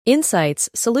Insights,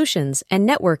 solutions, and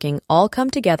networking all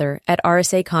come together at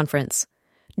RSA Conference.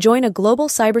 Join a global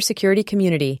cybersecurity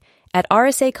community at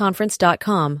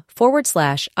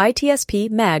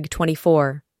rsaconference.com/ITSP Mag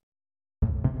 24.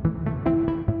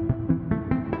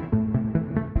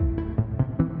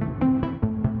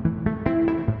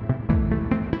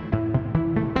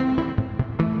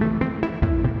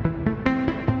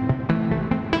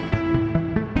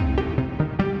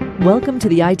 Welcome to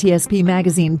the ITSP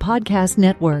Magazine Podcast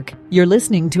Network. You're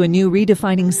listening to a new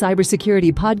Redefining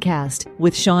Cybersecurity podcast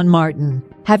with Sean Martin.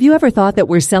 Have you ever thought that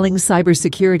we're selling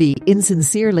cybersecurity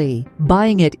insincerely,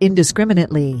 buying it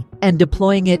indiscriminately, and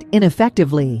deploying it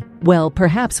ineffectively? Well,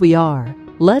 perhaps we are.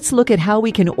 Let's look at how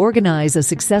we can organize a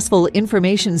successful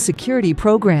information security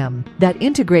program that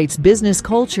integrates business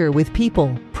culture with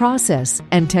people, process,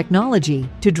 and technology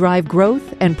to drive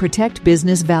growth and protect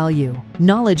business value.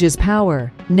 Knowledge is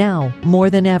power, now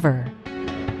more than ever.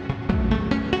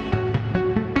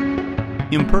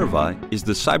 Imperva is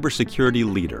the cybersecurity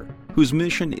leader whose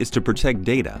mission is to protect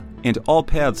data and all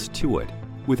paths to it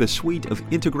with a suite of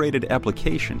integrated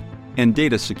application and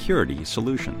data security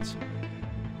solutions.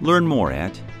 Learn more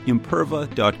at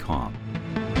imperva.com.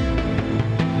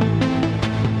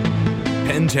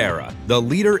 Pantera, the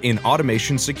leader in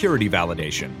automation security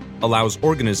validation, allows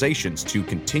organizations to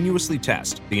continuously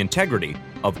test the integrity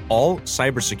of all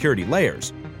cybersecurity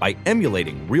layers by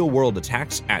emulating real-world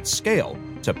attacks at scale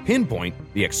to pinpoint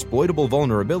the exploitable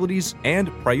vulnerabilities and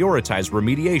prioritize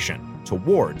remediation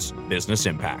towards business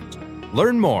impact.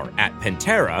 Learn more at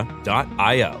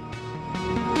pantera.io.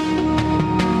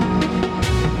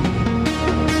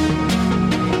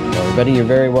 Everybody, you're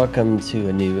very welcome to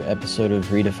a new episode of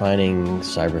Redefining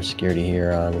Cybersecurity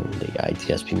here on the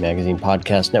ITSP Magazine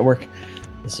Podcast Network.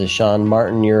 This is Sean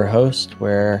Martin, your host,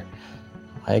 where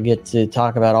I get to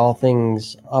talk about all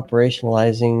things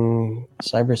operationalizing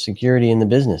cybersecurity in the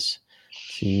business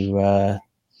to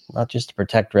not just to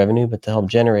protect revenue, but to help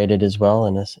generate it as well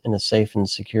in a safe and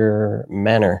secure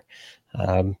manner.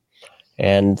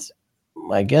 And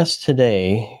my guest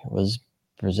today was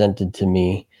presented to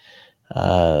me.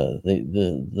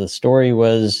 The story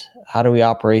was, how do we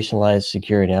operationalize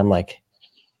security? I'm like,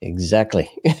 exactly.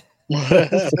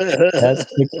 That's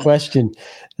the question.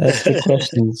 That's the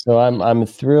question. So I'm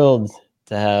thrilled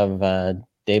to have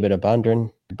David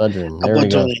Abodunrin. There we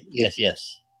go.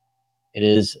 Yes. It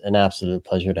is an absolute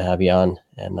pleasure to have you on,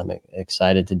 and I'm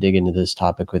excited to dig into this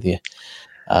topic with you.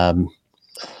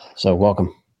 So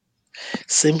welcome.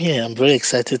 Same here. I'm very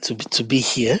excited to be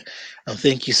here, and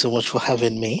thank you so much for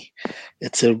having me.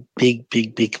 It's a big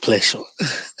pleasure.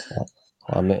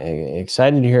 I'm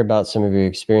excited to hear about some of your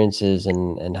experiences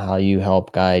and how you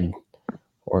help guide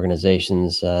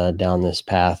organizations down this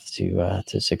path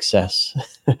to success.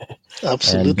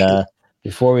 Absolutely. And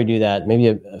before we do that, maybe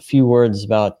a few words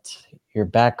about your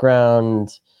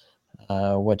background,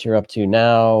 what you're up to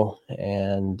now,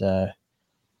 and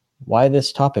why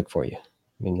this topic for you.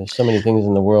 I mean, there's so many things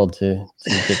in the world to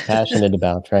get passionate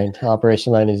about, right?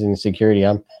 Operationalizing security.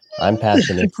 I'm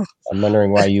passionate. I'm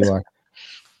wondering why you are.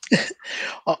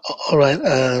 All right.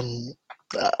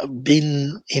 I've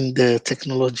been in the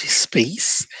technology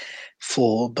space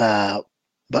for about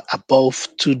above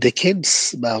 2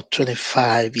 decades, about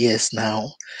 25 years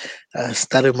now. I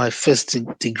started my first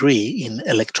degree in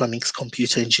electronics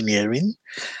computer engineering,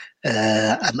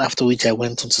 and after which I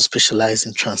went on to specialize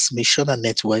in transmission and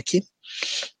networking,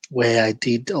 where I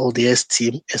did all the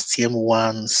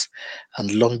STM1s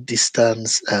and long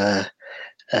distance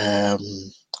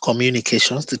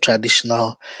communications, the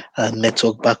traditional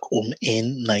network back home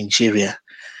in Nigeria.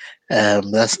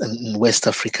 That's in West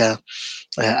Africa.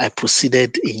 I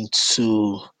proceeded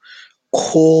into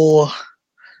core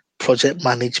project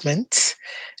management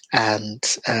and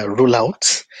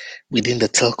rollout within the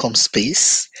telecom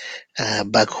space,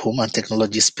 back home and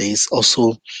technology space,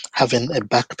 also having a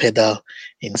back pedal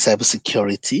in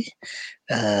cybersecurity,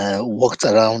 worked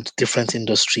around different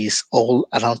industries, all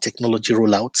around technology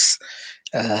rollouts,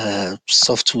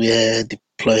 software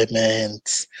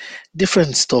deployment,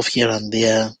 different stuff here and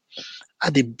there.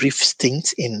 Had a brief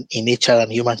stint in HR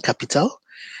and human capital,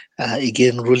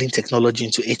 again, rolling technology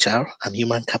into HR and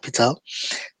human capital.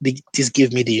 This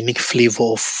gave me the unique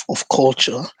flavor of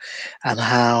culture and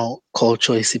how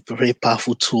culture is a very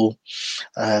powerful tool,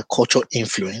 culture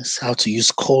influence, how to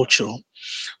use culture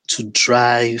to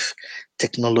drive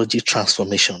technology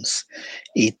transformations.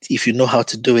 If you know how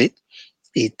to do it,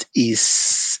 it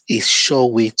is a sure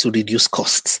way to reduce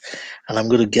costs. And I'm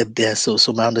going to get there. So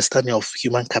my understanding of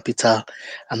human capital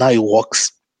and how it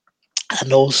works,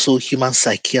 and also human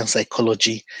psyche and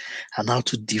psychology, and how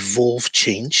to devolve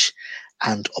change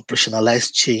and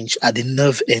operationalize change at the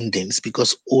nerve endings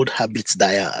because old habits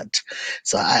die hard.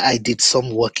 So I did some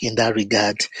work in that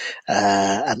regard,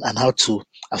 and how to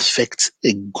affect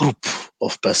a group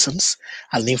of persons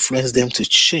and influence them to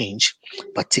change,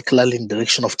 particularly in the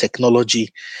direction of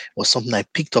technology, was something I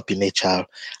picked up in HR,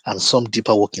 and some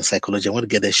deeper work in psychology. I'm going to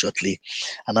get there shortly.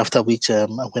 And after which I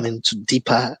went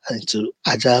deeper into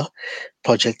agile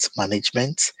project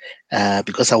management,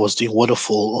 because I was doing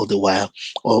waterfall all the while,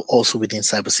 also within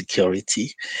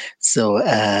cybersecurity. So,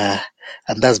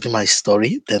 and that's been my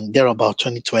story. Then there about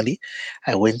 2020,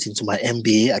 I went into my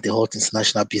MBA at the Hult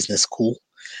International Business School.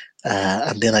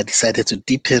 And then I decided to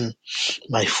deepen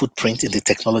my footprint in the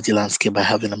technology landscape by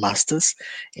having a master's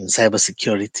in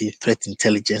cybersecurity, threat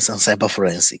intelligence, and cyber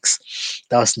forensics.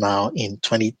 That was now in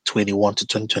 2021 to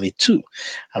 2022.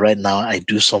 And right now I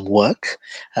do some work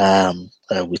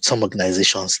with some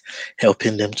organizations,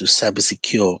 helping them to cyber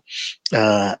secure,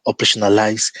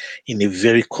 operationalize in a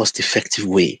very cost-effective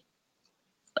way.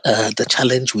 The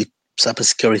challenge with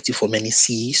cybersecurity for many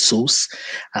CISOs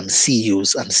and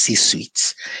CEOs and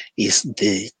C-suites is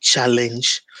the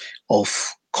challenge of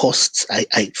costs.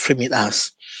 I frame it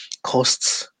as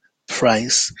costs,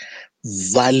 price,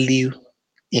 value,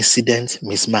 incident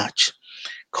mismatch.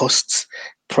 Costs,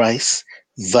 price,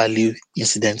 value,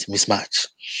 incident mismatch.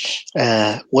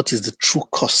 What is the true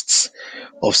costs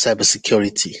of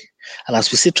cybersecurity? And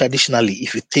as we say traditionally,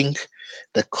 if you think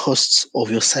the costs of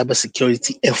your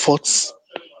cybersecurity efforts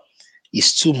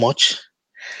is too much,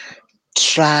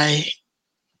 try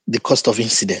the cost of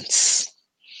incidents.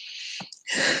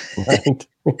 Right.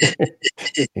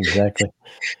 Exactly.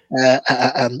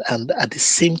 And at the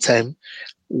same time,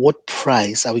 what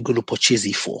price are we going to purchase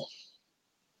it for?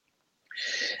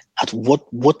 At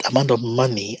what amount of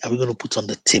money are we going to put on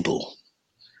the table?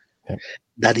 Okay.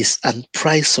 That is, and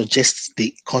price suggests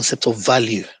the concept of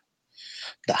value.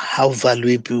 That how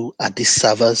valuable are these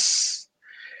servers?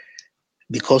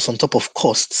 Because on top of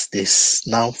costs, there's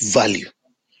now value.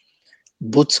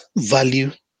 Both value,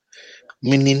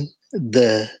 meaning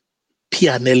the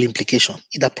P&L implication,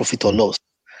 either profit or loss,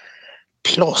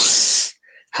 plus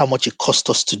how much it cost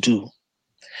us to do.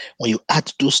 When you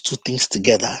add those two things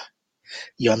together,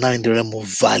 you are now in the realm of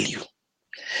value.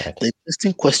 Right. The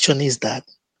interesting question is that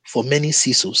for many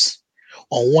CISOs,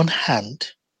 on one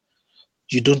hand,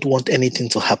 you don't want anything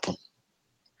to happen.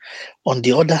 On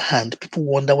the other hand, people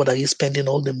wonder what are you spending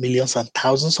all the millions and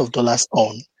thousands of dollars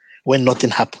on when nothing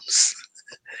happens.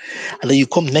 And then you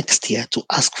come next year to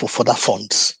ask for further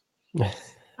funds.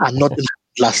 And nothing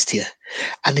happened last year.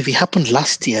 And if it happened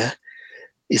last year,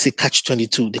 it's a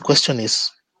catch-22. The question is,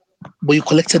 but you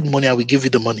collected money and we give you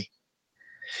the money.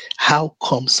 How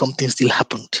come something still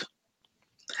happened?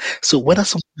 So whether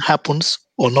something happens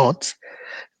or not,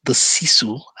 the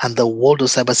CISO and the world of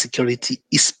cybersecurity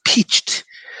is pitched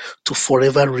to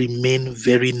forever remain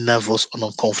very nervous and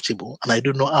uncomfortable. And I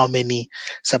don't know how many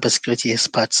cybersecurity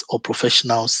experts or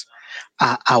professionals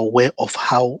are aware of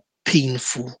how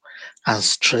painful and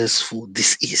stressful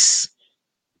this is.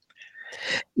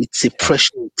 It's a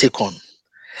pressure we take on.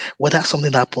 Whether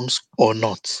something happens or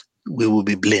not, we will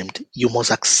be blamed. You must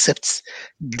accept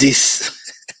this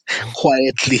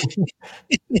quietly.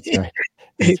 That's right.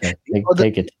 That's right.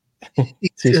 Take it.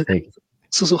 Just take it.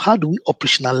 So how do we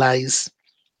operationalize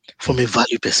from a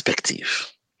value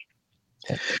perspective?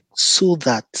 Okay. So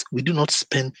that we do not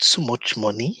spend too much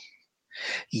money,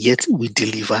 yet we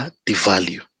deliver the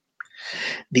value.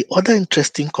 The other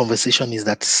interesting conversation is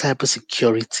that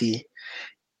cybersecurity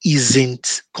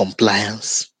isn't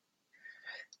compliance.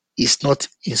 It's not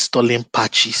installing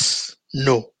patches.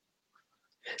 No.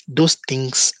 Those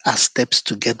things are steps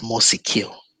to get more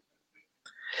secure.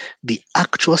 The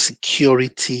actual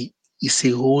security is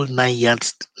a whole 9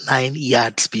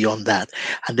 yards beyond that.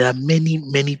 And there are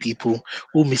many people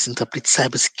who misinterpret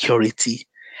cybersecurity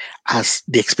as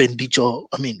the expenditure.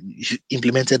 I mean, you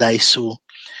implemented ISO,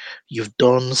 you've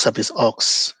done Service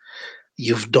Ops,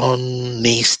 you've done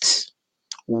NIST.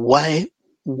 Why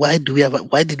did we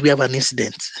have an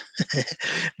incident?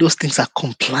 Those things are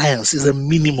compliance, is a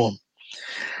minimum.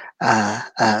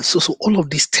 So all of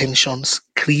these tensions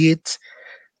create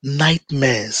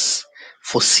nightmares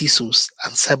for CISOs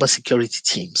and cybersecurity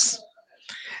teams,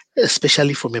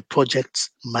 especially from a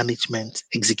project management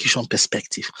execution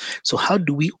perspective. So how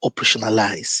do we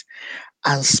operationalize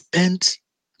and spend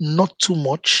not too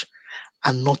much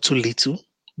and not too little,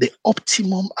 the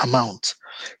optimum amount,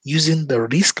 using the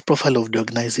risk profile of the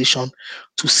organization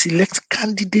to select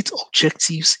candidate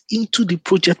objectives into the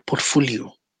project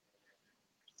portfolio?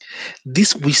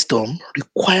 This wisdom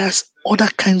requires other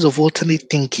kinds of alternate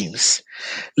thinkings,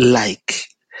 like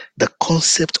the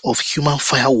concept of human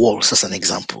firewalls as an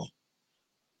example,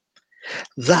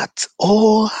 that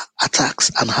all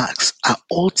attacks and hacks are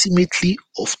ultimately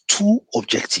of two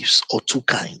objectives or two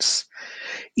kinds.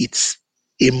 It's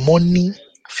a money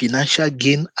financial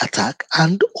gain attack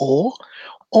and or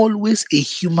always a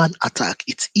human attack.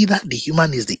 It's either the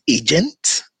human is the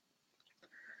agent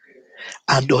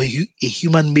and or a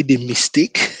human made a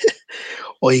mistake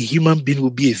or a human being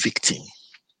will be a victim.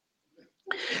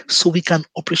 So we can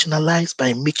operationalize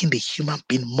by making the human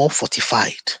being more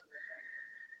fortified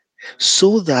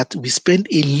so that we spend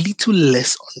a little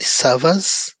less on the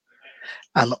servers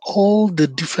and all the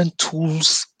different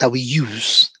tools that we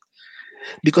use.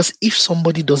 Because if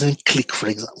somebody doesn't click, for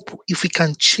example, if we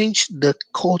can change the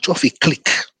culture of a click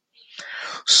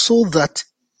so that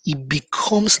it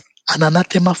becomes an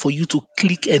anathema for you to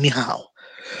click anyhow.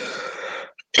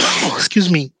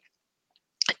 Excuse me.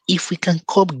 If we can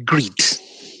curb greed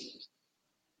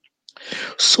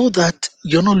so that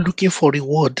you're not looking for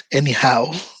reward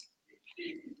anyhow.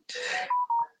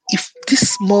 If these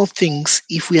small things,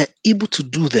 if we are able to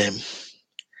do them,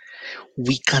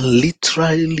 we can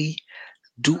literally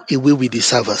do away with the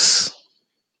servers.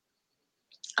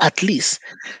 At least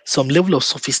some level of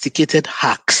sophisticated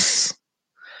hacks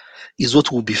is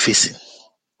what we'll be facing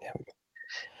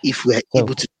if we are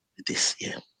able to do this.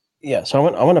 Yeah. So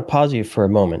I want to pause you for a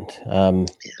moment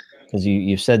because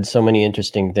you've said so many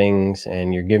interesting things,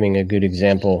 and you're giving a good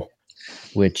example,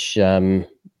 which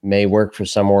may work for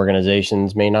some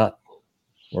organizations, may not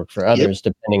work for others,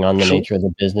 depending on the nature of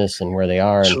the business and where they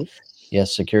are. True. And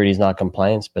yes, security is not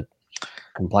compliance, but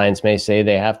compliance may say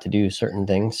they have to do certain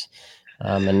things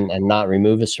and not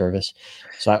remove a service.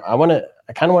 So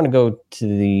I kind of want to go to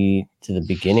the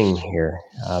beginning here.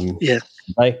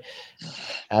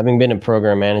 Having been a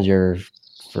program manager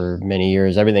for many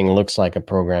years, everything looks like a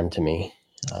program to me,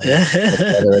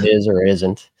 whether it is or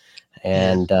isn't.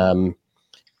 And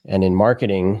in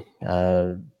marketing,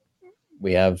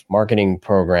 we have marketing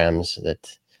programs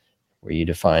where you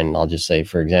define, I'll just say,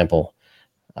 for example,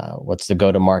 what's the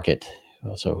go-to-market?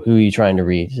 So who are you trying to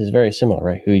reach? This is very similar,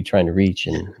 right? Who are you trying to reach,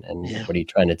 and what are you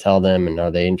trying to tell them, and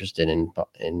are they interested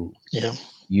in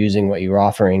using what you're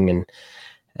offering?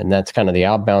 And that's kind of the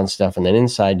outbound stuff. And then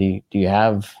inside, do you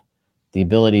have the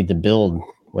ability to build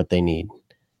what they need,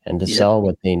 and to sell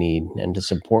what they need, and to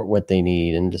support what they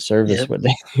need, and to service what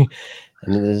they need?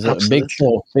 And there's a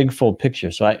big full picture.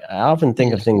 So I often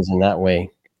think of things in that way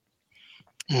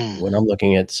when I'm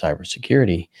looking at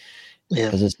cybersecurity,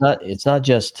 because it's not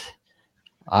just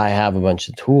I have a bunch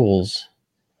of tools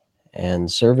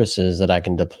and services that I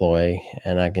can deploy,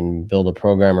 and I can build a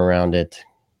program around it,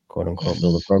 quote unquote,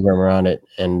 build a program around it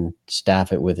and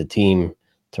staff it with a team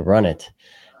to run it.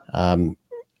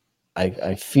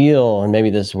 I feel, and maybe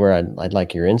this is where I'd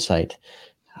like your insight,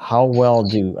 how well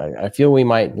I feel we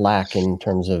might lack in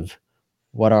terms of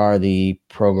what are the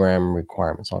program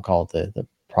requirements? I'll call it the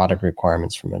product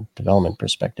requirements from a development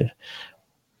perspective.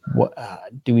 What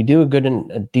do we do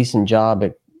a decent job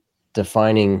at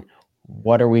defining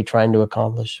what are we trying to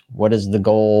accomplish? What is the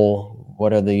goal?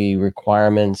 What are the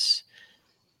requirements,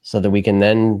 so that we can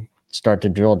then start to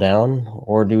drill down?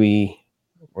 Or do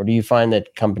you find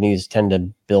that companies tend to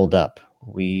build up?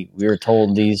 We are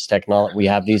told we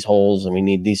have these holes and we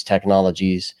need these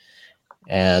technologies,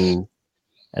 and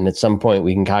at some point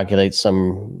we can calculate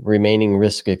some remaining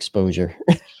risk exposure.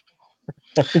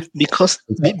 because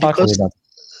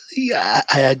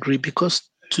I agree, because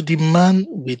to the man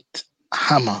with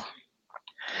hammer,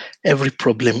 every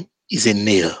problem is a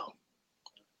nail.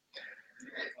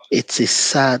 It's a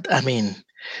sad,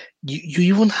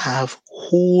 you even have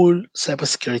whole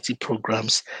cybersecurity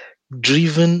programs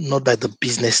driven not by the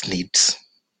business needs,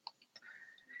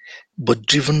 but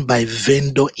driven by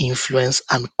vendor influence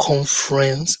and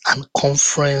conference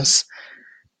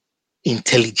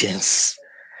intelligence.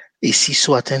 A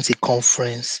CISO attends a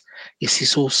conference, a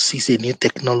CISO sees a new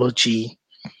technology,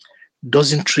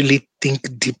 doesn't really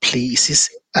think deeply. He sees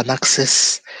an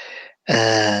access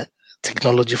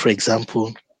technology, for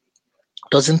example,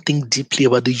 doesn't think deeply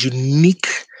about the unique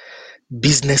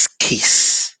business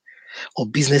case or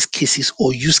business cases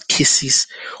or use cases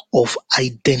of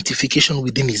identification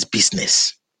within his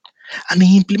business, and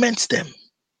he implements them.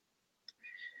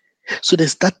 So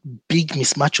there's that big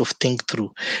mismatch of think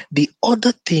through. The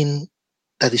other thing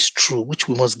that is true, which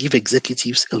we must give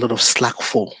executives a lot of slack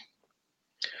for,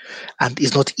 and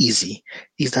is not easy,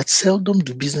 is that seldom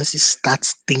do businesses start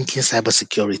thinking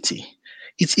cybersecurity.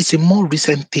 It's a more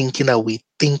recent thinking that we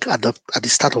think at the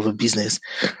start of a business,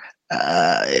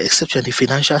 except you're in the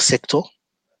financial sector,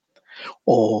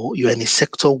 or you're in a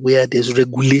sector where there's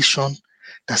regulation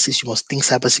that says you must think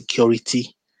cybersecurity,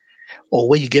 or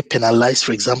where you get penalized,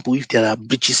 for example, if there are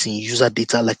breaches in user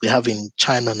data like we have in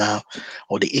China now,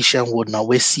 or the Asian world now,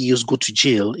 where CEOs go to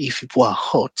jail if people are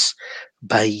hurt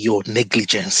by your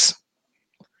negligence.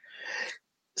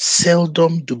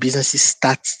 Seldom do businesses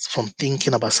start from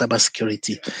thinking about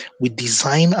cybersecurity. We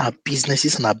design our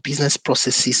businesses and our business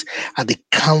processes at the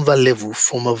Canva level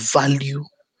from a value,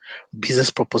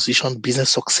 business proposition, business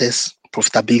success,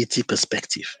 profitability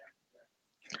perspective.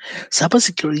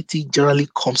 Cybersecurity generally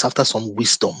comes after some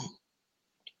wisdom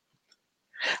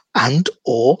and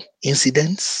or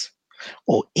incidents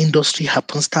or industry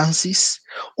happenstances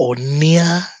or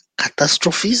near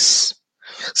catastrophes.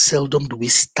 Seldom do we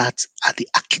start at the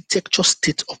architecture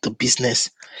state of the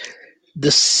business. The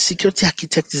security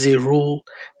architect is a role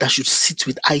that should sit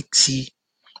with IT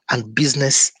and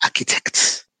business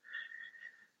architects.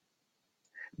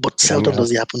 But seldom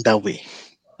does it happen that way.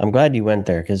 I'm glad you went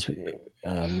there because,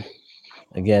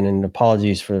 again, and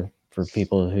apologies for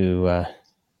people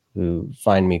who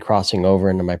find me crossing over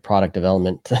into my product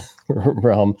development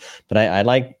realm, but I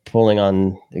like pulling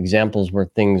on examples where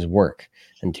things work.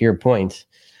 And to your point,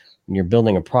 when you're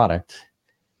building a product,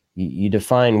 you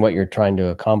define what you're trying to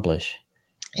accomplish.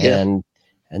 Yeah. And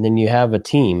then you have a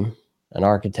team, an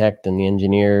architect and the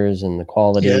engineers and the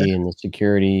quality and the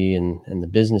security and the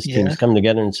business teams come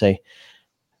together and say,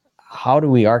 how do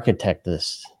we architect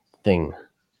this thing?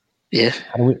 Yeah.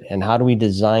 How do we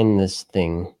design this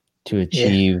thing to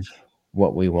achieve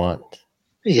what we want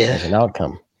as an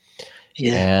outcome?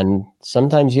 Yeah. And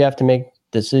sometimes you have to make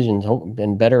decisions,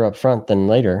 and better up front than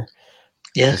later,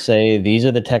 to say, these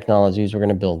are the technologies we're going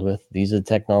to build with. These are the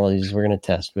technologies we're going to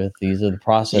test with. These are the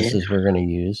processes we're going to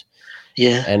use.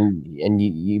 Yeah. And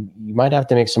you might have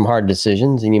to make some hard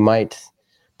decisions, and you might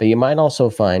also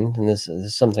find, and this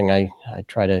is something I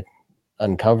try to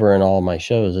uncover in all of my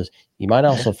shows, is you might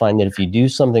also find that if you do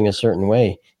something a certain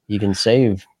way, you can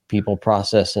save people,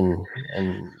 process, and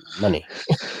money.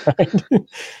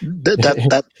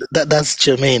 That's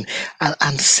germane.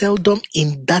 And seldom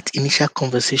in that initial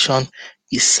conversation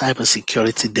is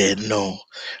cybersecurity there. No,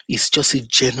 it's just a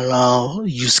general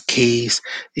use case.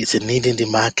 It's a need in the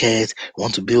market. You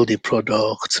want to build a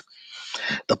product.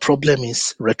 The problem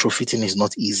is retrofitting is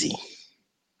not easy.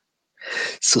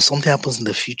 So something happens in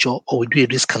the future, or we do a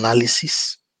risk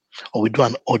analysis, or we do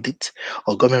an audit,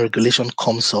 or government regulation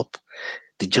comes up,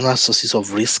 the general sources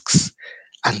of risks,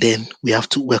 and then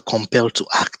we're compelled to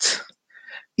act.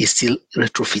 It's still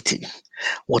retrofitting.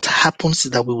 What happens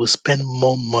is that we will spend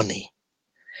more money,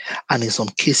 and in some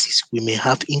cases we may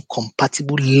have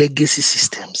incompatible legacy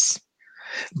systems.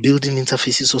 Building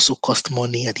interfaces also cost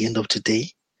money at the end of the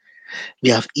day. We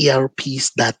have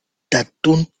ERPs that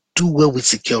don't do well with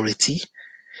security.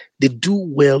 They do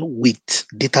well with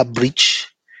data breach,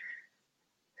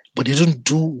 but they don't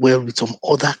do well with some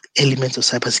other elements of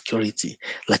cybersecurity,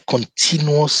 like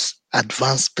continuous,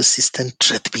 advanced, persistent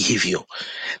threat behavior.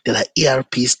 There are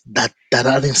ERPs that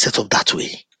aren't set up that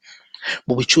way.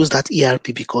 But we chose that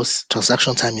ERP because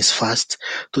transaction time is fast,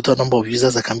 total number of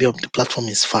users that can be on the platform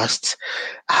is fast,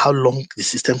 how long the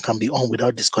system can be on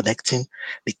without disconnecting,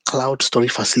 the cloud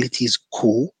storage facility is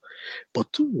cool, but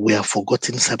we have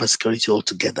forgotten cybersecurity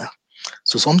altogether.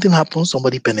 So something happens,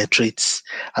 somebody penetrates,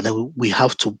 and then we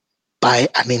have to buy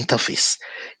an interface,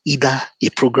 either a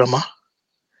programmer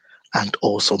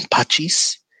or some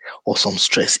patches or some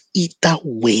stress. Either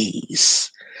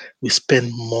ways, we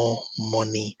spend more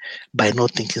money by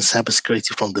not thinking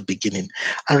cybersecurity from the beginning.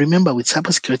 And remember, with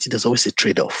cybersecurity, there's always a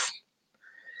trade-off.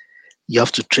 You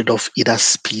have to trade off either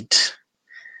speed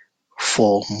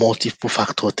for multiple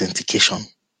factor authentication,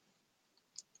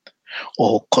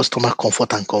 or customer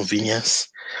comfort and convenience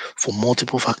for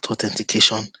multiple factor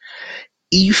authentication.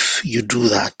 If you do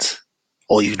that,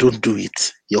 or you don't do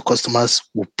it, your customers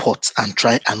will port and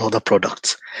try another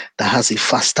product that has a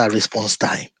faster response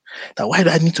time. That why do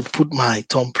I need to put my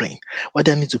thumbprint? Why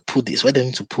do I need to put this? Why do I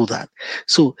need to put that?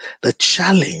 So the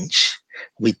challenge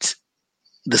with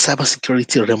the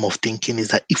cybersecurity realm of thinking is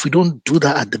that if we don't do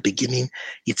that at the beginning,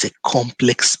 it's a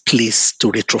complex place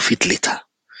to retrofit later.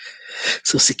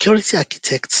 So security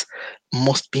architects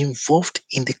must be involved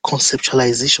in the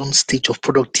conceptualization stage of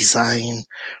product design,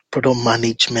 product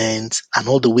management, and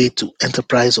all the way to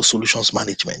enterprise or solutions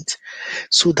management,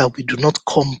 so that we do not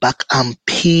come back and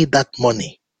pay that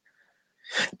money.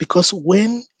 Because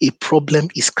when a problem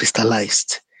is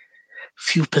crystallized,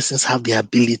 few persons have the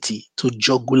ability to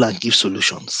juggle and give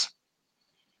solutions.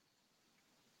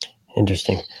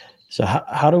 Interesting. So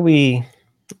how do we,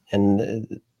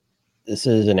 and this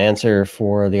is an answer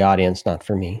for the audience, not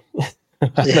for me.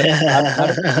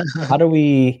 How do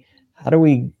we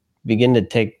begin to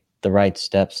take the right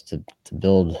steps to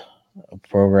build a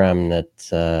program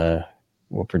that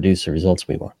will produce the results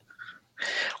we want?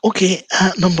 Okay,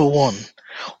 number one,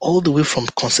 all the way from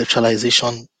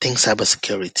conceptualization, think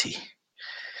cybersecurity.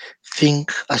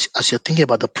 Think as you're thinking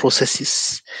about the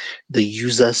processes, the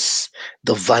users,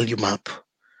 the value map.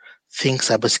 Think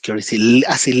cybersecurity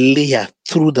as a layer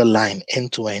through the line,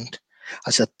 end to end.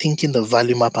 As you're thinking the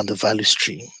value map and the value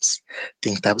streams,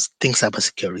 think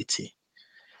cybersecurity.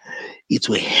 It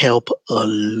will help a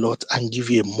lot and give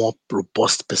you a more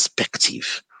robust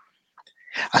perspective.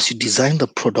 As you design the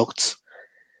product,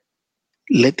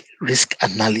 let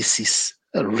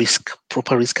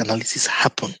proper risk analysis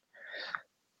happen,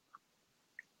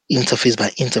 interface by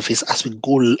interface, as we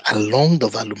go along the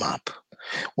value map.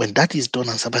 When that is done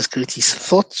and cybersecurity is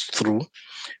thought through,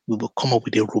 we will come up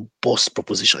with a robust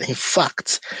proposition. In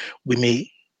fact, we may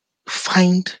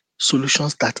find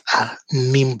solutions that are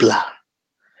nimbler,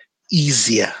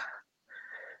 easier,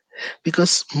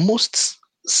 because most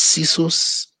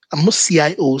CISOs and most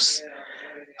CIOs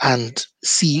and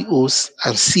CEOs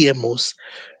and CMOs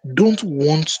don't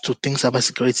want to think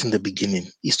cybersecurity in the beginning.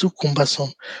 It's too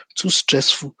cumbersome, too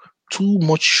stressful, too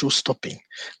much show-stopping.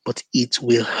 But it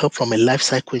will help from a life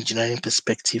cycle engineering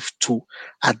perspective to,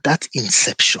 at that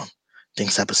inception, think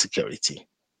cybersecurity.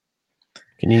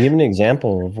 Can you give an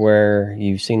example of where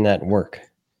you've seen that work?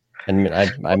 And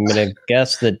I'm going to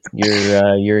guess that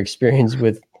your experience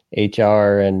with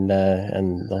HR and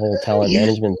the whole talent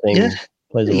management thing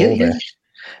plays a role there.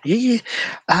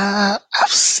 I've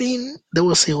seen there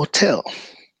was a hotel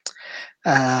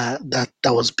that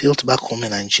was built back home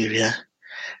in Nigeria,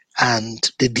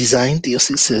 and they designed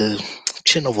it's a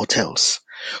chain of hotels.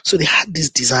 So they had these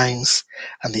designs,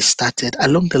 and they started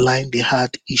along the line. They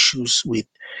had issues with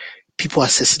people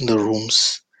accessing the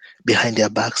rooms behind their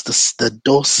backs. The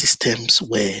door systems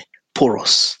were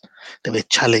porous. There were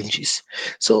challenges.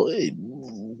 So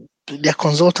their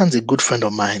consultant, a good friend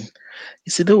of mine,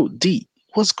 he said, "Oh, D,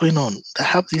 what's going on? I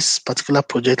have this particular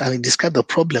project," and he described the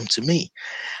problem to me.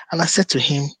 And I said to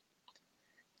him,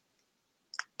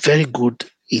 "Very good.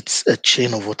 It's a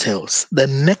chain of hotels. The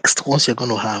next ones you're going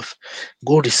to have,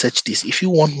 go research this. If you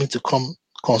want me to come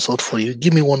consult for you,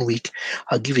 give me 1 week.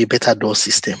 I'll give you a better door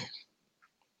system."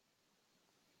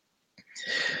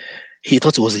 He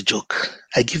thought it was a joke.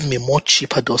 I give him a more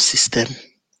cheaper door system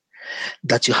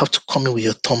that you have to come in with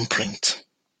your thumbprint.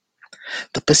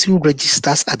 The person who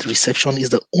registers at the reception is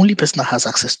the only person that has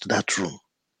access to that room.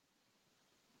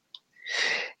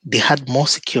 They had more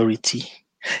security.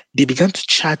 They began to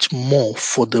charge more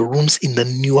for the rooms in the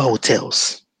newer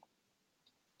hotels.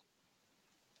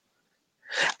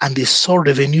 And they saw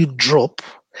revenue drop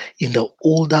in the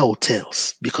older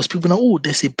hotels because people know, oh,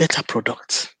 there's a better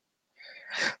product.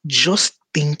 Just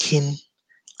thinking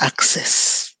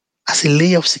access as a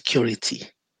layer of security.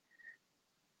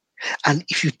 And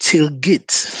if you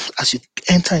tailgate, as you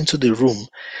enter into the room,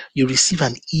 you receive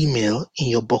an email in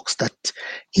your box that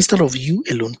instead of you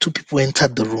alone, 2 people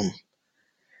entered the room.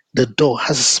 The door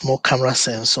has a small camera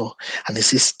sensor and it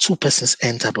says 2 persons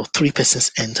entered or 3 persons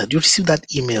entered. You receive that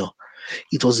email.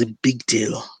 It was a big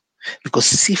deal because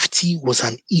safety was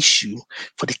an issue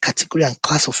for the category and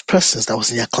class of persons that was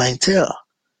in their clientele.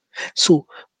 So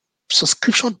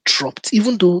subscription dropped,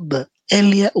 even though the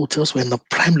earlier hotels were in the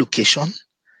prime location.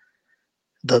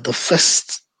 The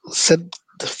first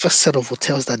set of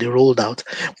hotels that they rolled out,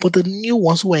 but the new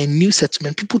ones who were in new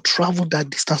settlement, people traveled that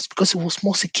distance because it was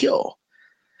more secure.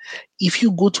 If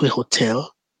you go to a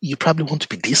hotel, you probably want to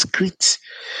be discreet.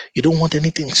 You don't want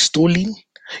anything stolen.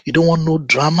 You don't want no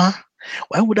drama.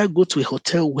 Why would I go to a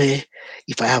hotel where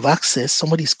if I have access,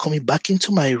 somebody is coming back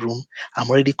into my room, I'm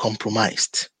already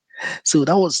compromised? So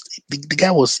that was, the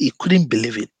guy he couldn't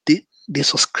believe it. The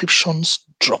subscriptions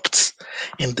dropped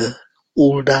in the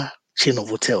older chain of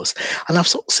hotels. And I've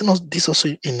seen this also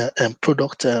in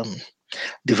product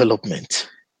development.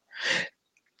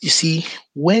 You see,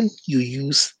 when you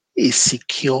use a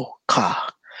secure car,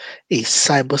 a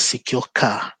cyber secure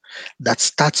car that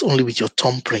starts only with your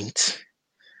thumbprint,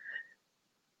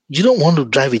 you don't want to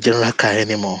drive a general car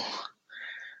anymore.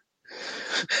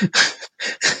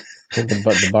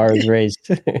 The bar is raised.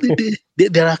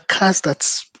 There are cars that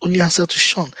only answer to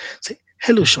Sean. Say,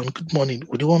 "Hello, Sean. Good morning.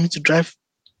 Would you want me to drive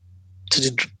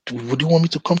would you want me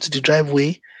to come to the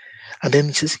driveway?" And then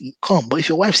he says, "Come." But if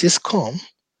your wife says, "Come,"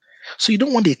 so you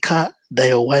don't want a car that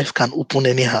your wife can open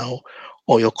anyhow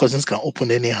or your cousins can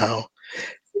open anyhow.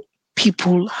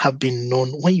 People have been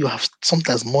known when you have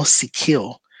something that's more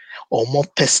secure or more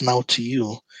personal to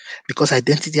you, because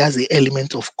identity has the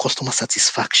element of customer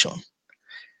satisfaction.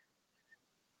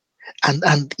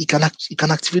 and you can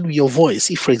activate with your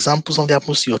voice. If, for example, something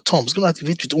happens to your thumb, it's going to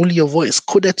activate with only your voice,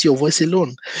 coded to your voice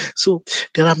alone. So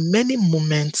there are many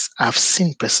moments I've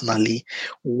seen personally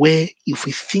where if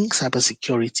we think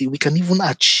cybersecurity, we can even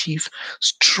achieve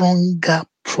stronger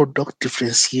product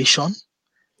differentiation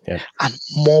and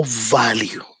more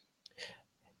value.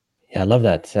 Yeah, I love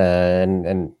that,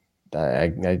 and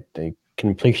I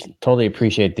totally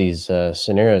appreciate these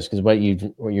scenarios, because what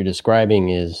you're describing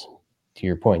is, to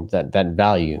your point, that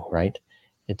value, right?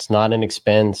 It's not an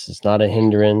expense, it's not a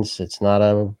hindrance, it's not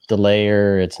a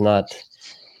delayer,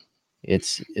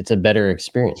 it's a better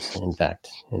experience, in fact,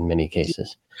 in many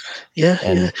cases.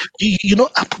 Yeah. You know,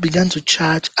 Apple began to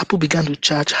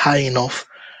charge high enough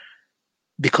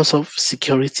because of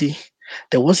security.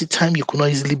 There was a time you could not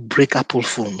easily break Apple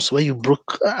phones. Where you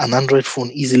broke an Android phone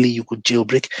easily, you could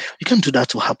jailbreak. You can't do that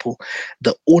to Apple.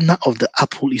 The owner of the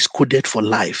Apple is coded for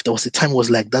life. There was a time it was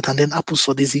like that, and then Apple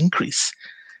saw this increase.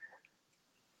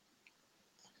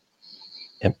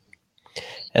 Yep.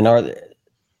 And I'm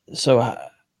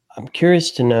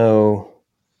curious to know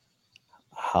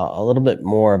a little bit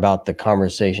more about the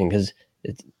conversation, because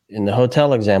in the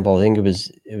hotel example, I think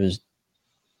it was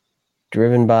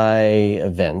driven by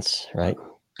events, right?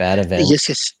 Bad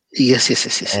events.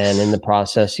 Yes. And in the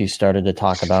process, you started to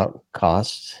talk about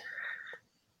costs.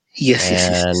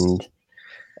 Yes.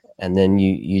 And then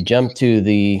you jump to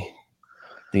the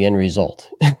end result.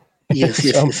 Yes.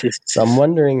 So I'm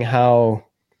wondering how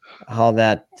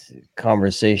that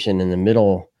conversation in the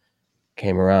middle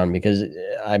came around, because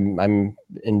I'm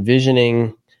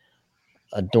envisioning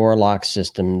a door lock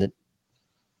system that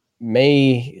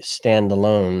may stand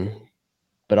alone,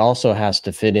 but also has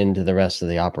to fit into the rest of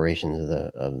the operations of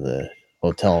the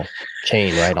hotel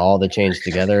chain, right? All the chains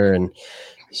together. And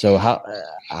so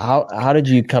how did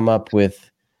you come up with,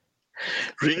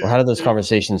 or how did those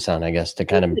conversations sound, I guess, to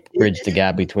kind of bridge the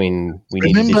gap between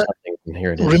need to do something and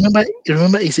here it is? Remember,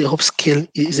 it's a upscale.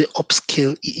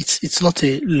 It's not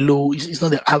a low. It's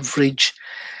not the average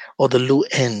or the low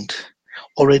end.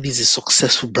 Already is a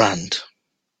successful brand,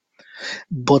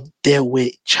 but there were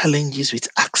challenges with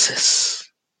access,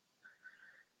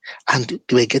 and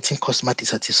they were getting customer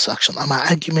dissatisfaction. And my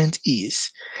argument is,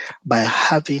 by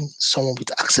having someone with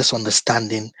access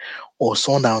understanding, or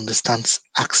someone that understands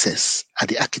access at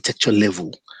the architecture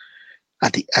level,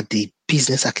 at the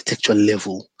business architecture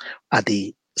level, at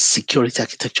the security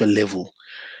architecture level,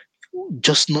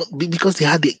 just not because they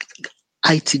had the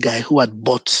IT guy who had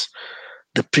bought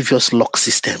the previous lock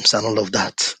systems and all of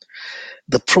that.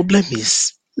 The problem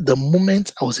is, the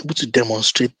moment I was able to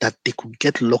demonstrate that they could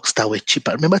get locks that were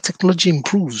cheaper. Remember, technology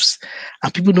improves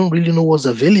and people don't really know what's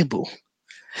available.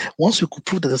 Once we could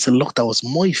prove that there's a lock that was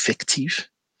more effective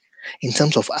in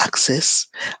terms of access,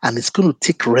 and it's going to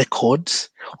take records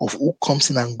of who comes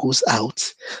in and goes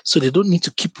out, so they don't need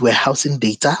to keep warehousing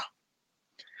data.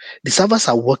 The servers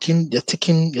are working. You're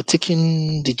taking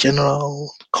the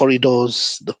general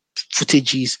corridors, the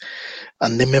footages,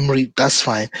 and the memory. That's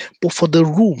fine. But for the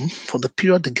room, for the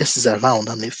period the guest is around,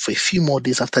 and for a few more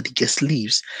days after the guest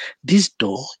leaves, this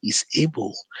door is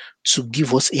able to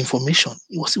give us information.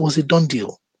 It was a done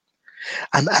deal,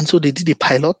 and so they did a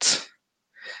pilot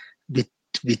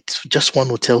with just one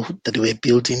hotel that they were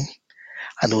building,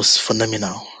 and it was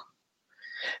phenomenal.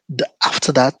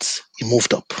 After that, it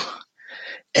moved up.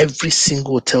 Every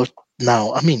single hotel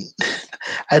now, I mean,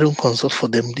 I don't consult for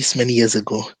them this many years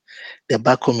ago. They're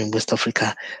back home in West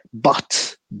Africa,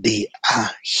 but they are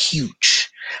huge.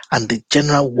 And the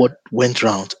general word went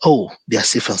around, oh, they are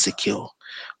safe and secure.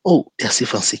 Oh, they're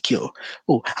safe and secure.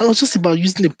 Oh, and it was just about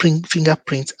using the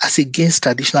fingerprint as against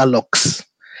traditional locks.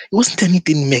 It wasn't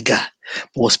anything mega. It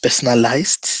was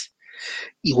personalized.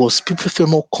 It was, people feel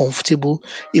more comfortable.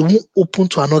 It won't open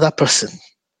to another person.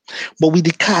 But with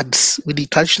the cards, with the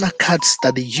traditional cards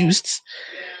that they used,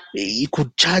 you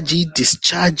could charge it,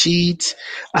 discharge it,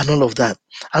 and all of that.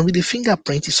 And with the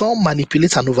fingerprint, it's all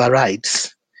manipulates and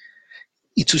overrides.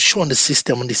 It will show on the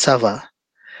system, on the server,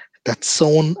 that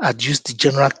someone had used the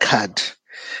general card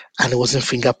and it wasn't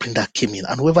fingerprint that came in.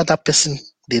 And whoever that person,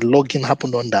 the login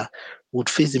happened under, would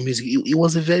face the music. It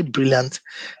was a very brilliant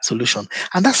solution.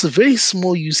 And that's a very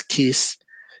small use case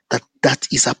that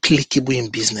is applicable in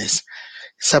business.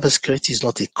 Cybersecurity is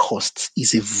not a cost,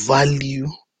 it's a value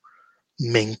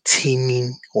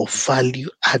maintaining or value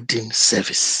adding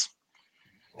service.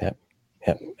 Yep.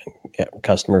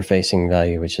 Customer facing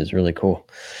value, which is really cool.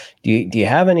 Do you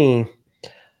have any,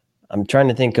 I'm trying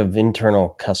to think of internal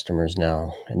customers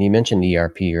now, and you mentioned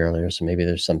ERP earlier, so maybe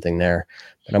there's something there,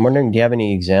 but I'm wondering, do you have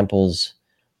any examples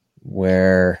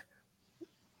where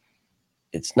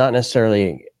it's not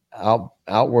necessarily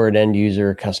outward end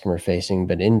user, customer facing,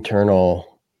 but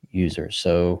internal users.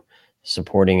 So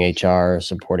supporting HR,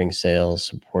 supporting sales,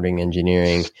 supporting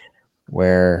engineering,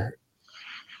 where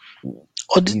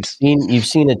Audit. you've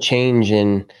seen a change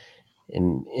in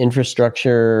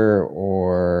infrastructure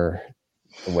or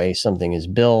the way something is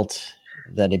built,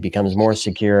 that it becomes more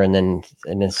secure, and then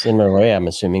in a similar way, I'm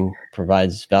assuming,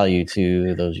 provides value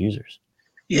to those users.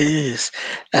 Yes.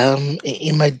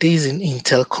 In my days in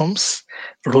telecoms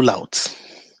rollouts,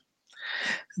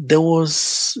 there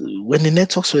was, when the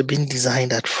networks were being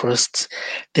designed at first,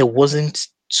 there wasn't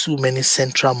too many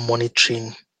central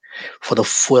monitoring for the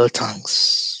fuel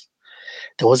tanks.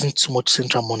 There wasn't too much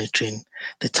central monitoring.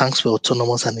 The tanks were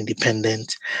autonomous and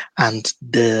independent, and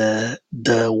the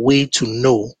way to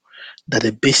know that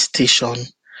a base station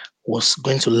was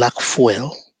going to lack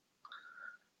fuel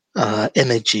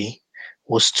energy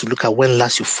was to look at when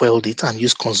last you fueled it and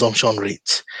use consumption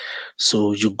rate.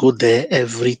 So you go there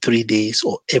every 3 days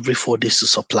or every 4 days to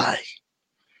supply.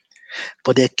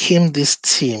 But there came this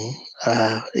team,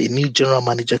 a new general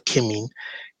manager came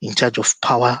in charge of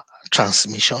power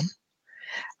transmission,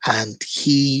 and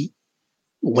he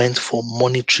went for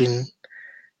monitoring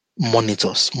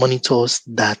monitors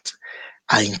that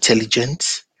are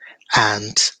intelligent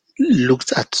and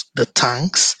looked at the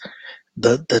tanks.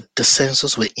 The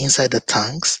sensors were inside the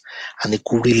tanks, and it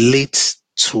could relate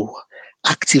to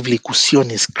actively could see on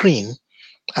a screen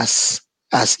as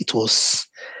it was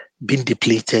being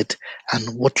depleted, and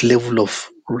what level of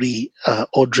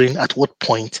ordering at what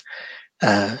point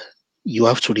you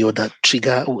have to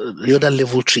reorder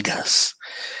level triggers.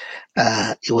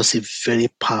 It was a very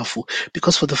powerful,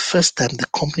 because for the first time the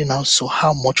company now saw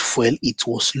how much fuel it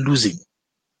was losing.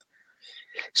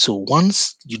 So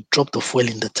once you drop the fuel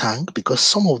in the tank, because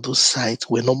some of those sites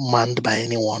were not manned by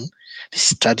anyone,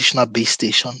 these traditional base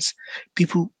stations,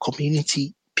 people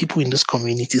in those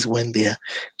communities went there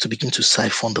to begin to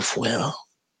siphon the fuel.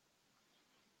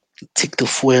 Take the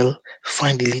fuel,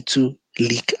 find a little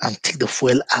leak, and take the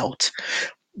fuel out.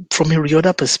 From a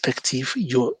reorder perspective,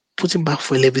 you're putting back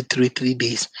fuel every three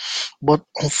days. But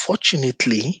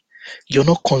unfortunately, you're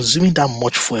not consuming that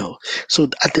much fuel. So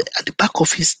at the back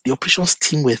office, the operations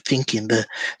team were thinking, the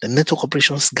network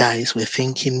operations guys were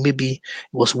thinking maybe it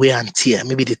was wear and tear.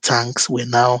 Maybe the tanks were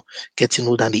now getting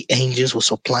old and the engines were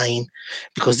supplying,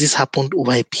 because this happened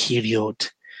over a period.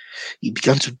 It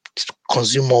began to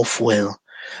consume more fuel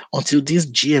until this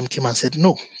GM came and said,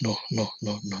 no.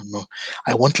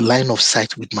 I want line of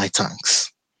sight with my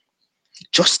tanks.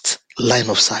 Just line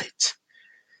of sight.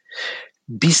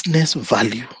 Business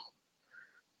value.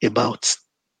 About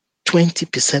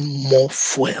 20% more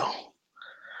fuel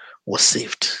was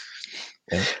saved.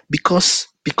 Okay. Because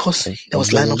there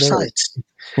was line of sight.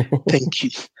 Thank you.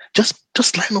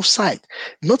 Just line of sight.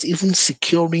 Not even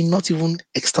securing, not even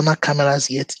external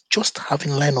cameras yet, just having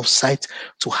line of sight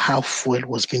to how fuel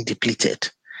was being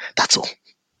depleted. That's all.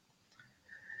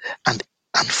 And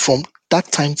from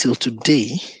that time till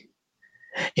today,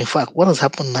 in fact, what has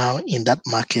happened now in that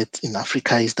market in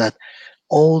Africa is that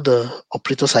all the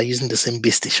operators are using the same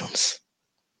base stations.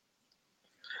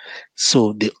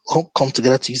 So they all come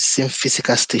together to use the same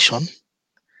physical station.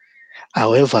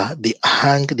 However, they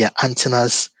hang their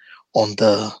antennas on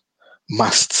the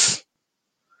masts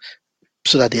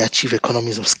so that they achieve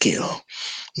economies of scale.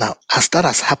 Now, as that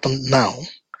has happened now,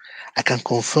 I can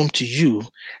confirm to you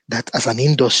that as an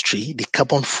industry, the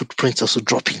carbon footprint is also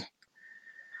dropping,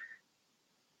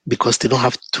 because they don't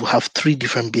have to have 3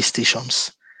 different base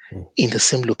stations in the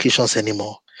same locations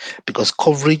anymore, because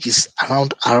coverage is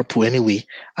around ARPU anyway,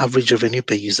 average revenue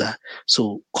per user.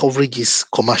 So coverage is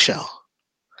commercial.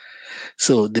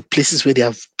 So the places where they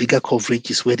have bigger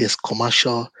coverage is where there's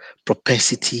commercial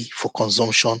propensity for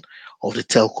consumption of the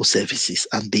telco services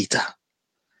and data.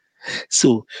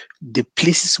 So the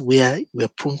places where we're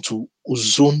prone to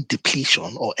ozone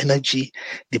depletion or energy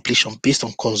depletion based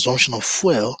on consumption of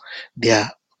fuel, they are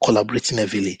collaborating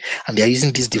heavily, and they are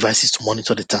using these devices to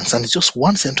monitor the tanks. And it's just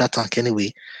one central tank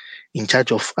anyway, in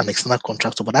charge of an external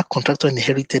contractor, but that contractor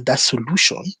inherited that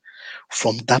solution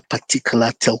from that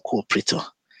particular telco operator,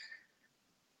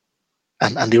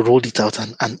 and they rolled it out,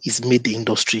 and it's made the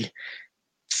industry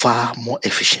far more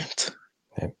efficient.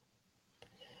 Okay.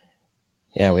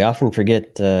 Yeah, we often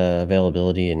forget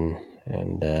availability and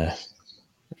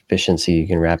efficiency. You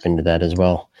can wrap into that as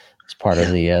well. It's part of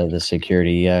the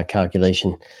security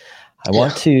calculation. I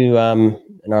want to,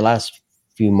 in our last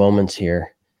few moments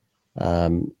here,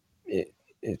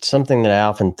 it's something that I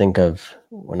often think of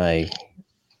when I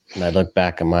look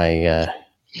back at my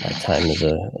time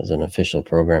as an official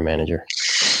program manager.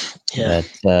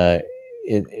 That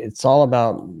it's all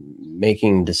about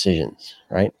making decisions,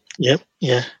 right? Yep.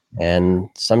 Yeah. And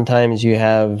sometimes you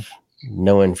have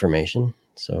no information,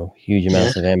 so huge Yeah.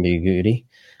 amounts of ambiguity.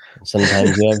 And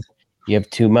sometimes you have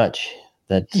too much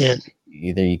that Yeah.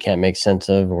 either you can't make sense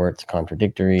of, or it's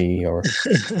contradictory, or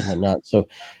whatnot. So,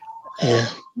 Yeah.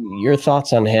 your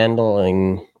thoughts on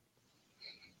handling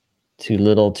too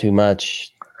little, too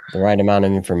much, the right amount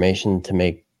of information to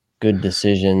make good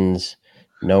decisions,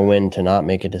 know when to not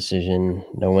make a decision,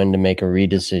 know when to make a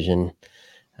redecision,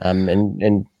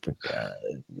 and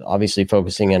obviously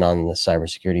focusing in on the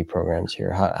cybersecurity programs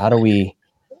here. How do we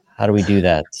do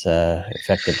that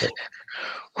effectively?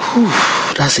 Whew,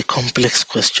 that's a complex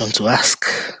question to ask.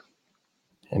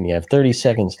 And you have 30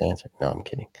 seconds to answer. No, I'm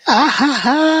kidding.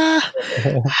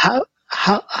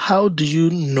 How do you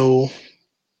know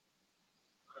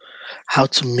how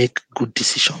to make good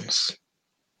decisions?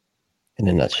 In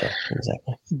a nutshell,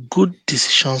 exactly. Good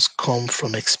decisions come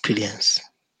from experience.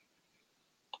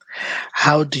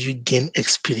 How do you gain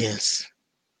experience?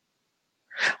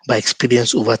 By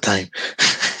experience over time.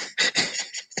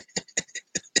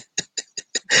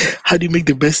 How do you make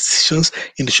the best decisions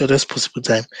in the shortest possible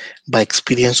time? By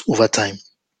experience over time.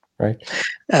 Right.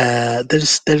 There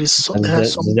are some.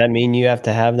 Does that mean you have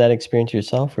to have that experience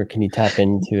yourself, or can you tap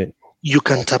into it? You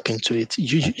can tap into it.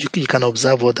 You can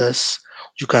observe others.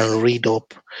 You can read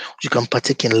up. You can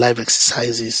partake in live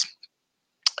exercises.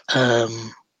 There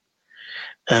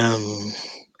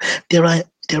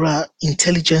are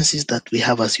intelligences that we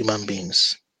have as human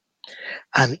beings,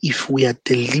 and if we are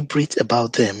deliberate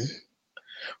about them,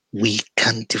 we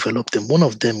can develop them. One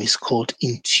of them is called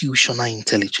intuitional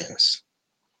intelligence,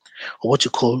 or what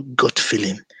you call gut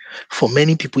feeling. For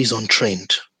many people, is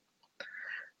untrained.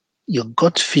 Your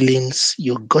gut feelings,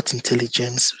 your gut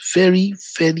intelligence, very,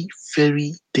 very,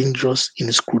 very dangerous in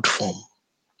its crude form.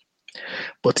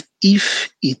 But if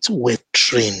it were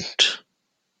trained,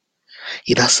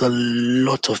 it has a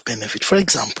lot of benefit. For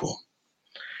example,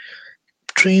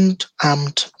 trained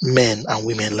armed men and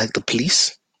women like the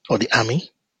police or the army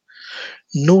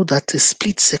know that a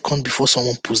split second before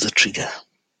someone pulls the trigger,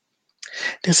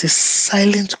 there's a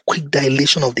silent, quick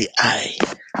dilation of the eye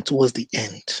towards the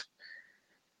end.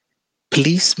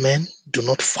 Policemen do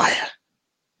not fire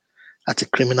at a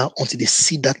criminal until they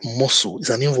see that muscle. It's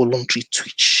an involuntary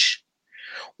twitch.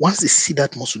 Once they see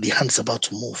that muscle, the hand is about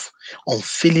to move.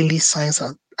 Unfailingly, science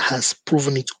has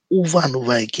proven it over and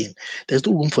over again. There's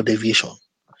no room for deviation.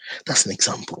 That's an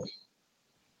example.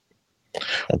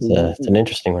 That's an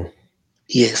interesting one.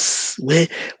 Yes, where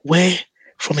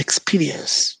from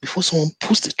experience, before someone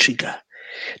pulls the trigger,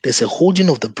 there's a holding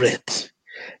of the breath,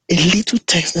 a little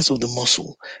tenseness of the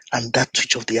muscle, and that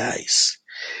twitch of the eyes.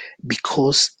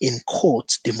 Because in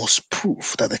court, they must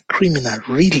prove that the criminal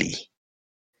really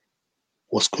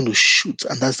was going to shoot,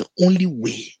 and that's the only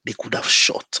way they could have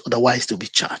shot. Otherwise, they'll be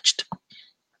charged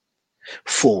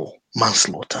for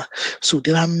manslaughter. So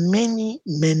there are many,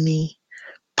 many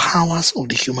powers of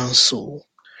the human soul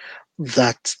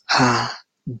that are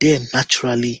there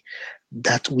naturally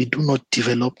that we do not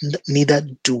develop, neither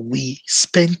do we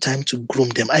spend time to groom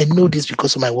them. I know this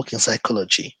because of my work in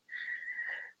psychology.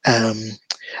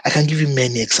 I can give you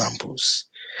many examples.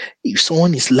 If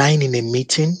someone is lying in a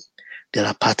meeting, there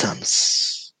are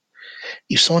patterns.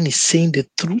 If someone is saying the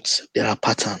truth, there are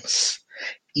patterns.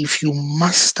 If you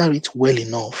master it well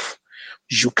enough,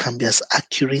 you can be as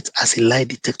accurate as a lie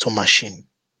detector machine.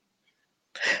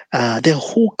 There are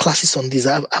whole classes on this.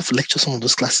 I've lectured some of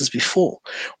those classes before,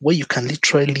 where you can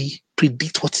literally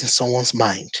predict what's in someone's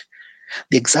mind.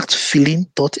 The exact feeling,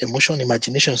 thought, emotion,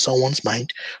 imagination in someone's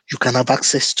mind, you can have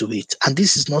access to it. And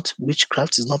this is not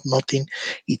witchcraft, it's not nothing.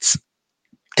 It's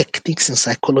techniques in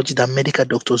psychology that medical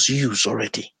doctors use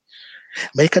already.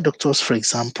 Medical doctors, for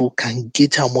example, can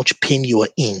gauge how much pain you are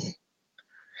in,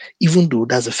 even though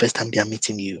that's the first time they are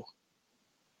meeting you.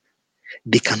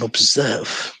 They can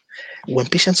observe. When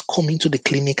patients come into the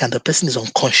clinic and the person is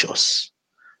unconscious,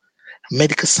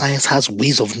 medical science has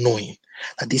ways of knowing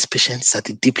that this patient is at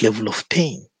a deep level of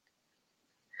pain.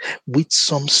 With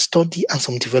some study and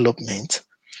some development,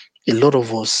 a lot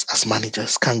of us as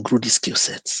managers can grow these skill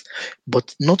sets,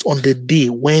 but not on the day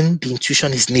when the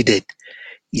intuition is needed.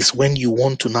 Is when you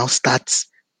want to now start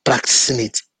practicing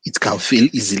it. It can fail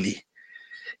easily.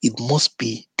 It must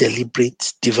be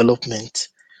deliberate development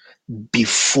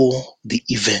before the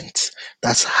event.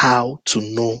 That's how to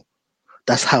know.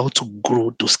 That's how to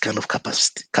grow those kind of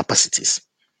capacities.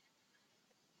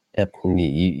 Yep,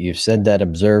 you've said that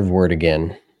observe word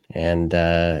again, and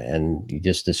you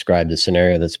just described the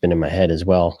scenario that's been in my head as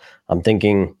well. I'm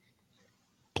thinking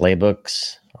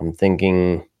playbooks. I'm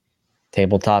thinking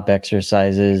tabletop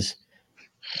exercises.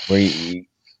 where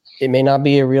it may not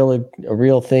be a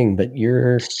real thing, but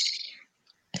you're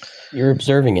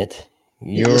observing it,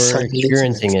 you're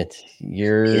experiencing it,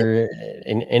 you're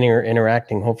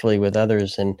interacting hopefully with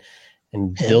others and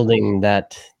building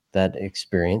that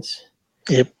experience.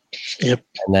 Yep.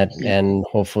 And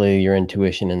hopefully your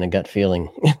intuition and the gut feeling.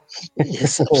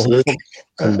 Yes, absolutely.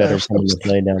 Can better come into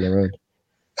play down the road.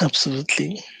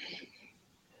 Absolutely.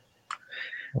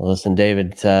 Well, listen,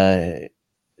 David,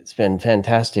 it's been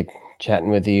fantastic chatting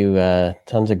with you.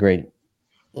 Tons of great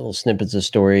little snippets of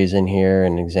stories in here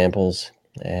and examples,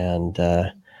 and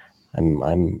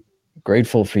I'm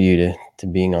grateful for you to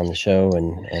being on the show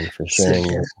and for sharing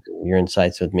your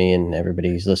insights with me and everybody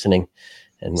who's listening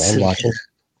and watching.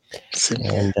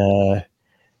 And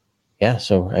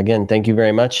so again, thank you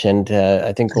very much, and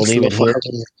I think we'll leave it here.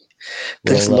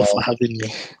 Thanks a lot for having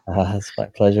me. It's my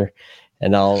pleasure.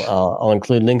 And I'll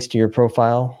include links to your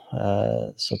profile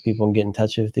so people can get in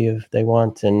touch with you if they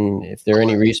want. And if there are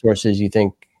any resources you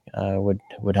think would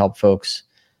help folks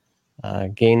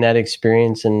gain that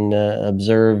experience and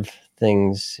observe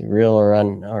things real or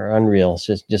unreal,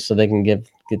 just so they can get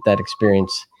that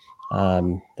experience,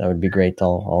 that would be great.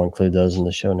 I'll include those in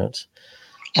the show notes.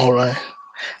 All right.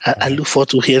 I look forward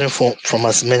to hearing from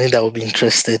as many that will be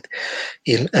interested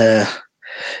in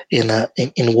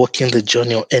walking the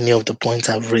journey or any of the points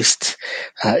I've raised.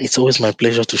 It's always my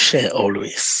pleasure to share,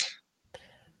 always.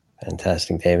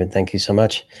 Fantastic, David. Thank you so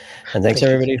much. And thanks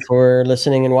everybody for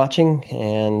listening and watching.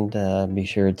 And be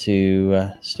sure to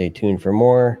stay tuned for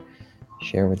more.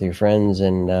 Share with your friends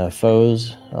and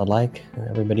foes alike.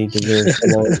 Everybody deserves to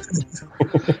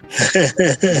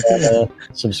know.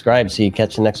 Subscribe so you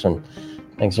catch the next one.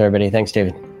 Thanks, everybody. Thanks,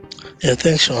 David. Yeah,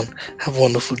 thanks, Sean. Have a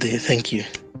wonderful day. Thank you.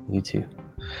 You too.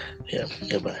 Yeah,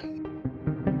 bye.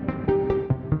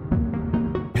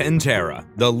 Pantera,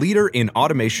 the leader in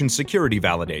automation security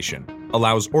validation,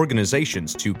 allows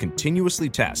organizations to continuously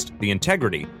test the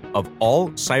integrity of all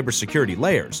cybersecurity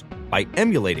layers by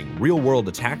emulating real-world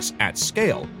attacks at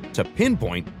scale to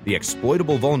pinpoint the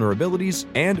exploitable vulnerabilities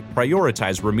and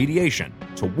prioritize remediation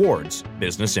towards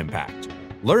business impact.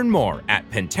 Learn more at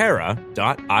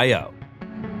Pantera.io.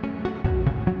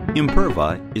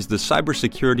 Imperva is the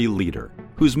cybersecurity leader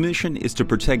whose mission is to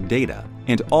protect data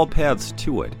and all paths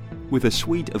to it with a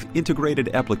suite of integrated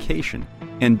application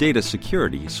and data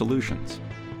security solutions.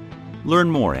 Learn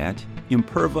more at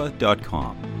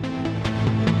imperva.com.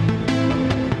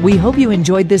 We hope you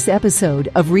enjoyed this episode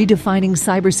of Redefining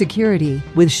Cybersecurity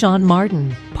with Sean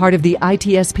Martin, part of the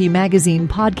ITSP Magazine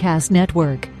podcast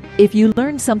network. If you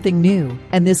learned something new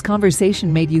and this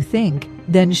conversation made you think,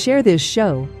 then share this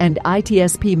show and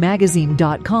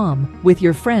itspmagazine.com with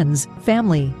your friends,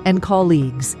 family, and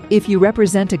colleagues. If you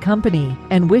represent a company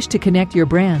and wish to connect your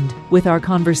brand with our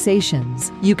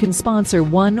conversations, you can sponsor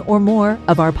one or more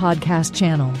of our podcast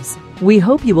channels. We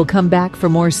hope you will come back for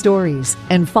more stories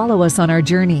and follow us on our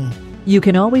journey. You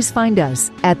can always find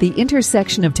us at the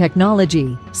intersection of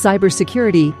technology,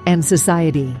 cybersecurity, and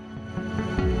society.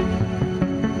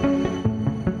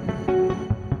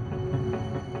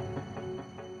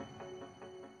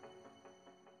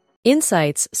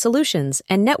 Insights, solutions,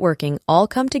 and networking all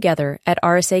come together at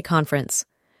RSA Conference.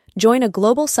 Join a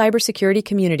global cybersecurity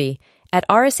community at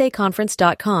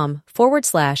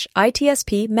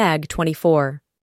rsaconference.com/ITSP Mag 24.